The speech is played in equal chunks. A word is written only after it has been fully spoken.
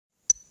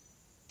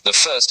The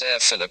First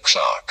Heir-Philip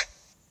Clarke.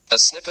 A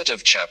snippet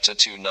of Chapter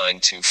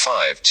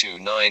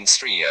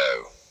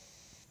 2925-2930.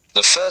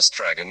 The First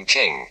Dragon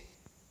King.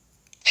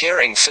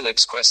 Hearing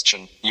Philip's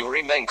question,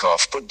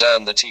 Yuri-Menkov put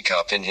down the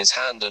teacup in his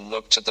hand and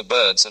looked at the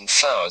birds and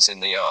flowers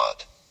in the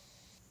yard.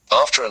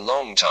 After a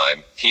long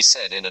time, he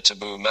said in a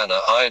taboo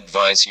manner, "I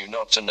advise you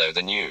not to know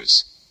the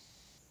news."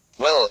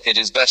 "Well, it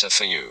is better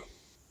for you."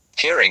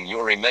 Hearing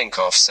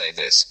Yuri-Menkov say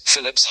this,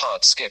 Philip's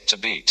heart skipped a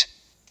beat.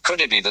 Could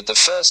it be that the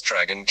first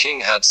Dragon King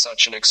had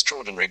such an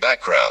extraordinary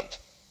background?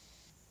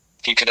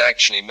 He could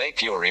actually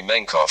make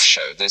Yuri-Menkov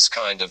show this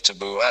kind of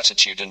taboo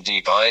attitude and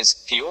deep eyes.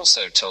 He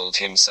also told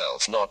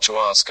himself not to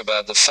ask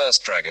about the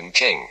first Dragon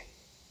King.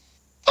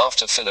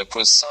 After Philip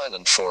was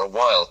silent for a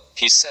while,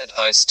 he said,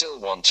 "I still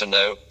want to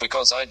know,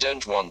 because I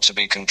don't want to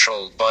be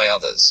controlled by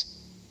others.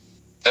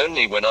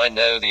 Only when I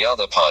know the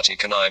other party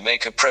can I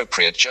make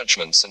appropriate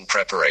judgments and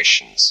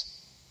preparations."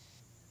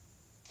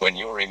 When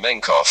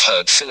Yuri-Menkov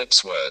heard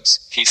Philip's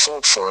words, he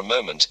thought for a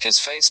moment, his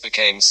face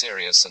became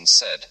serious and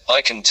said,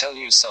 "I can tell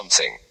you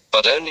something,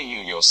 but only you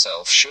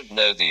yourself should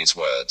know these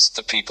words.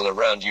 The people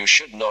around you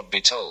should not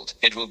be told.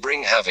 It will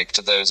bring havoc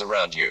to those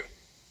around you."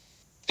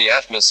 The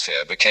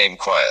atmosphere became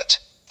quiet.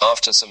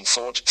 After some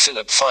thought,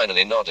 Philip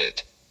finally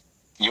nodded.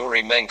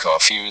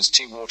 Yuri-Menkov used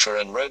tea water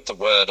and wrote the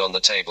word on the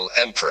table,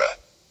 Emperor.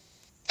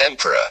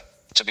 Emperor.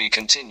 To be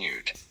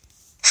continued.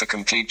 For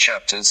complete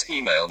chapters,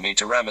 email me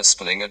to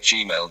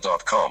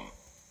ramaspelling@gmail.com.